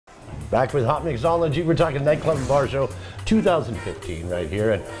Back with Hotmixology, we're talking Nightclub and Bar Show 2015 right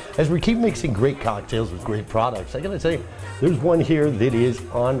here. And as we keep mixing great cocktails with great products, I gotta say, there's one here that is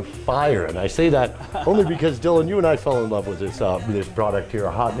on fire. And I say that only because, Dylan, you and I fell in love with this product here,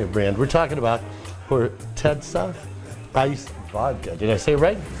 a hot new brand. We're talking about KHORTYTSA Ice Vodka. Did I say it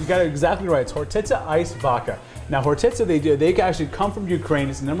right? You got it exactly right. It's KHORTYTSA Ice Vodka. Now, KHORTYTSA, they actually come from Ukraine.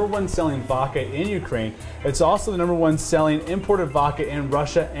 It's the #1 selling vodka in Ukraine. It's also the #1 selling imported vodka in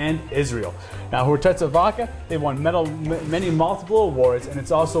Russia and Israel. Now, KHORTYTSA Vodka, they've won many multiple awards, and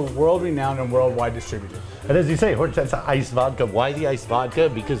it's also world-renowned and worldwide distributed. And as you say, KHORTYTSA Ice Vodka. Why the ice vodka?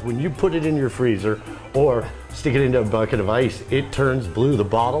 Because when you put it in your freezer or stick it into a bucket of ice, it turns blue. The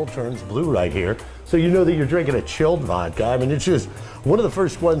bottle turns blue right here. So you know that you're drinking a chilled vodka. I mean, it's just one of the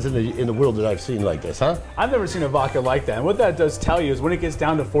first ones in the world that I've seen like this, huh? I've never seen a vodka like that. And what that does tell you is when it gets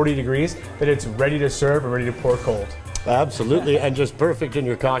down to 40 degrees, that it's ready to serve and ready to pour cold. Absolutely, and just perfect in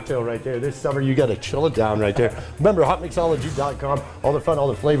your cocktail right there. This summer, you got to chill it down right there. Remember, hotmixology.com, all the fun, all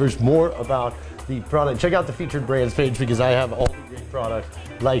the flavors, more about the product. Check out the featured brands page because I have all the great products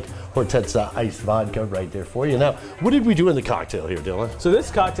like KHORTYTSA Ice Vodka right there for you. Now, what did we do in the cocktail here, Dylan? So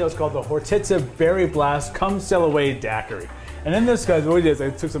this cocktail is called the KHORTYTSA Berry Blast Come Sail Away Daquiri. And in this, guys, what we did is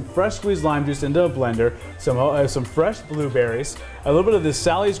I took some fresh squeezed lime juice into a blender, some fresh blueberries, a little bit of the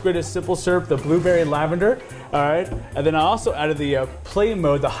Sally's Greatest Simple Syrup, the blueberry lavender, all right, and then I also added the play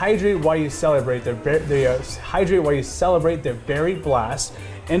mode, the hydrate while you celebrate, hydrate while you celebrate the berry blast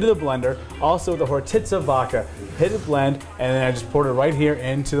into the blender. Also the KHORTYTSA vodka, hit it blend, and then I just poured it right here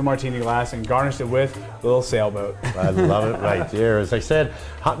into the martini glass and garnished it with a little sailboat. I love it right there. As I said,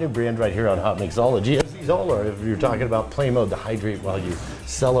 hot new brand right here on Hotmixology. As these all are, if you're talking about play mode, the hydrate while you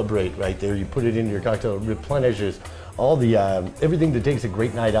celebrate right there, you put it into your cocktail, it replenishes all the everything that takes a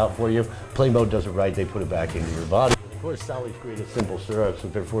great night out for you. Play mode does it right, they put it back into your body. Of course, Sally's Greatest Simple Syrups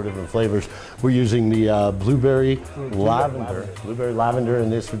with their 4 different flavors. We're using the blueberry lavender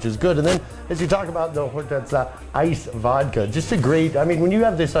in this, which is good. And then, as you talk about the KHORTYTSA Ice Vodka, just a great, I mean, when you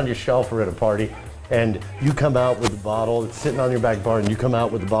have this on your shelf or at a party, and you come out with a bottle, it's sitting on your back bar, and you come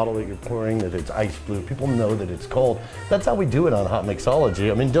out with the bottle that you're pouring, that it's ice blue. People know that it's cold. That's how we do it on Hotmixology.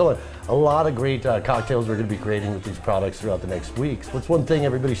 I mean, Dylan, a lot of great cocktails we're going to be creating with these products throughout the next weeks. What's one thing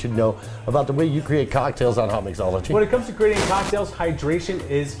everybody should know about the way you create cocktails on Hotmixology? When it comes to creating cocktails, hydration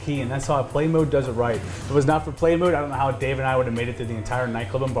is key, and that's how play mode does it right. If it was not for play mode, I don't know how Dave and I would have made it through the entire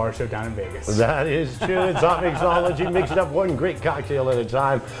nightclub and bar show down in Vegas. That is true. It's Hotmixology, mixing up one great cocktail at a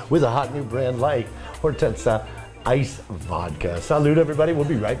time with a hot new brand like KHORTYTSA Ice Vodka. Salute, everybody. We'll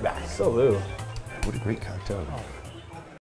be right back. Salute. What a great cocktail.